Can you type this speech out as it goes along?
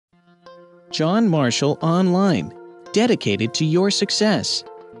John Marshall Online, dedicated to your success.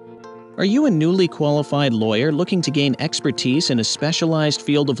 Are you a newly qualified lawyer looking to gain expertise in a specialized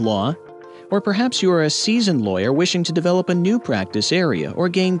field of law? Or perhaps you are a seasoned lawyer wishing to develop a new practice area or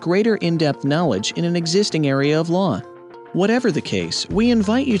gain greater in-depth knowledge in an existing area of law. Whatever the case, we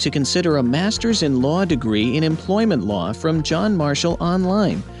invite you to consider a Master's in Law degree in Employment Law from John Marshall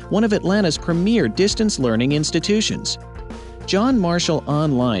Online, one of Atlanta's premier distance learning institutions. John Marshall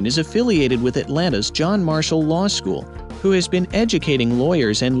Online is affiliated with Atlanta's John Marshall Law School, who has been educating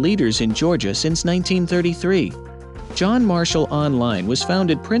lawyers and leaders in Georgia since 1933. John Marshall Online was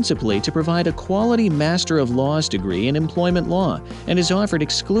founded principally to provide a quality Master of Laws degree in employment law and is offered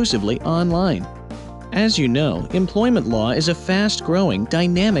exclusively online. As you know, employment law is a fast-growing,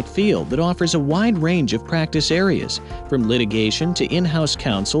 dynamic field that offers a wide range of practice areas, from litigation to in-house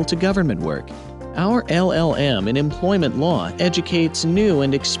counsel to government work. Our LLM in employment law educates new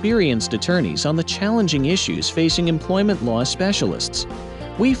and experienced attorneys on the challenging issues facing employment law specialists.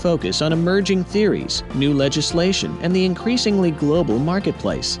 We focus on emerging theories, new legislation, and the increasingly global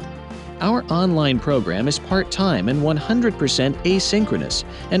marketplace. Our online program is part-time and 100% asynchronous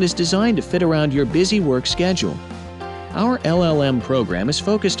and is designed to fit around your busy work schedule. Our LLM program is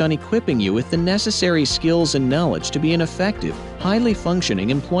focused on equipping you with the necessary skills and knowledge to be an effective, highly functioning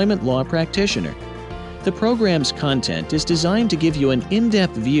employment law practitioner. The program's content is designed to give you an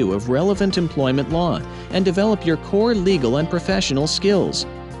in-depth view of relevant employment law and develop your core legal and professional skills.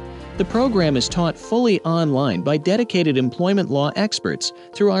 The program is taught fully online by dedicated employment law experts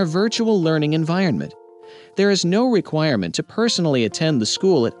through our virtual learning environment. There is no requirement to personally attend the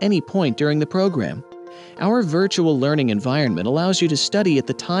school at any point during the program. Our virtual learning environment allows you to study at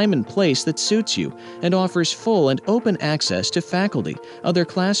the time and place that suits you and offers full and open access to faculty, other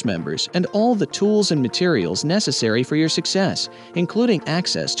class members, and all the tools and materials necessary for your success, including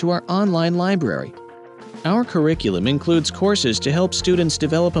access to our online library. Our curriculum includes courses to help students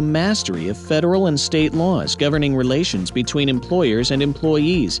develop a mastery of federal and state laws governing relations between employers and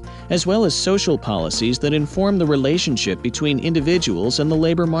employees, as well as social policies that inform the relationship between individuals and the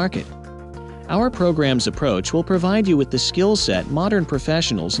labor market. Our program's approach will provide you with the skill set modern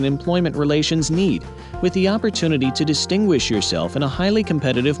professionals in employment relations need, with the opportunity to distinguish yourself in a highly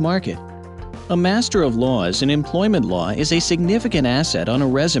competitive market. A Master of Laws in employment law is a significant asset on a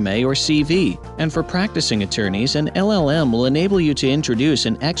resume or CV, and for practicing attorneys, an LLM will enable you to introduce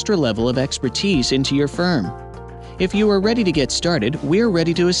an extra level of expertise into your firm. If you are ready to get started, we're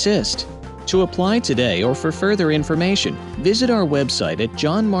ready to assist. To apply today or for further information, visit our website at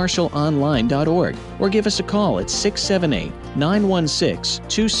johnmarshallonline.org or give us a call at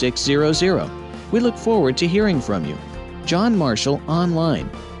 678-916-2600. We look forward to hearing from you. John Marshall Online,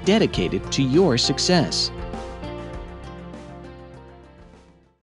 dedicated to your success.